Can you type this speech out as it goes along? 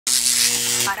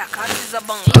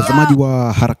Mtazamaji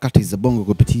wa harakati za Bongo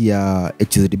kupitia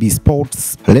HZB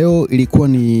Sports. Leo ilikuwa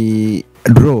ni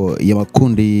draw ya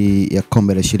makundi ya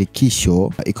kombe la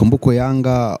shirikisho. Ikumbukwe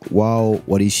Yanga wao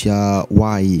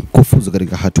walishawahi kufuzu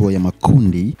katika hatua ya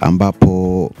makundi,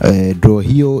 ambapo draw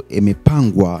hiyo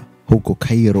imepangwa huko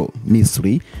Cairo,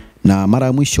 Misri. Na mara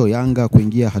ya mwisho Yanga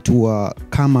kuingia hatua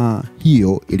kama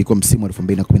hiyo ilikuwa msimu wa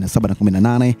 2017 na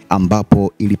 18,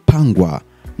 ambapo ilipangwa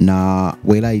na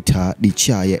Welaita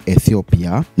Dicha ya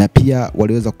Ethiopia, na pia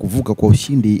waliweza kuvuka kwa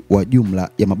ushindi wa jumla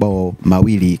ya mabao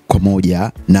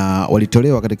 2-1, na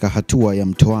walitolewa katika hatua ya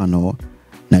mtoano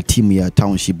na timu ya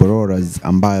Township Rollers,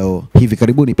 ambayo hivi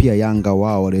karibuni pia Yanga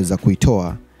wao waliweza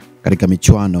kuitoa katika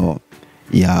michuano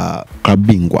ya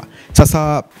bingwa.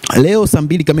 Sasa leo saa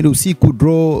 2 kamili usiku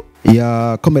draw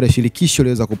ya kombe la shirikisho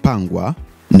iliweza kupangwa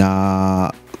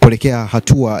na kuelekea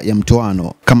hatua ya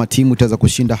mtoano. Kama timu itaweza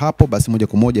kushinda hapo, basi moja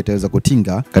kwa moja itaweza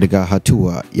kutinga katika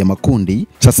hatua ya makundi.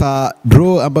 Sasa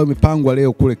draw ambayo imepangwa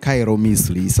leo kule Cairo,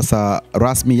 Misri. Sasa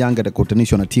rasmi Yanga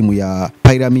itakutanishwa na timu ya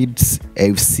Pyramids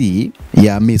FC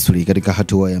ya Misri katika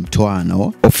hatua ya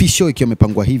mtoano. Official ikiwa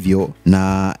imepangwa hivyo,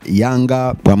 na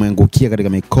Yanga wameangukia katika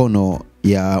mikono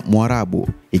ya Waarabu,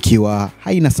 ikiwa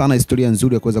haina sana historia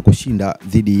nzuri ya kuweza kushinda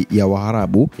dhidi ya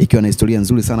Waarabu, ikiwa na historia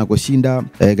nzuri sana kushinda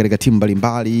katika timu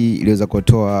mbalimbali. Iliweza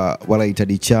kutoa Welaita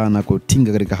Dicha na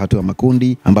kutinga katika hatua ya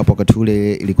makundi, ambapo wakati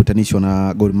ule ilikutanishwa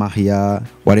na Gor Mahia,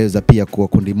 waliweza pia kuwa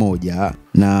kundi moja,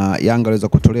 na Yanga waliweza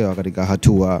kutolewa katika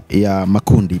hatua ya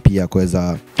makundi pia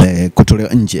kuweza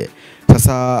kutolewa nje.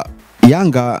 Sasa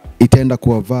Yanga itaenda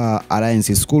kuwavaa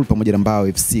Alliance School pamoja na Mbao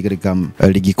FC katika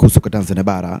ligi kuu soka Tanzania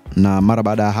bara, na mara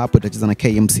baada ya hapo itacheza na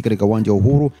KMC katika uwanja wa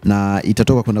Uhuru, na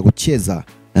itatoka kwenda kucheza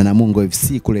na Namungo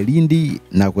FC kule Lindi,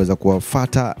 na kuweza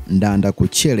kuwafuata Ndanda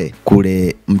Kuchele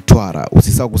kule Mtwara.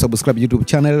 Usisahau kusubscribe YouTube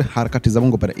channel Harakati za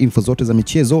Bongo para info zote za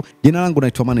michezo. Jina langu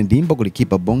naitwa Mane Ndimbo,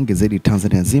 kulikipa bonge zaidi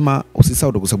Tanzania nzima.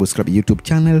 Usisahau kusubscribe YouTube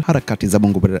channel Harakati za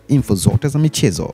Bongo para info zote za michezo.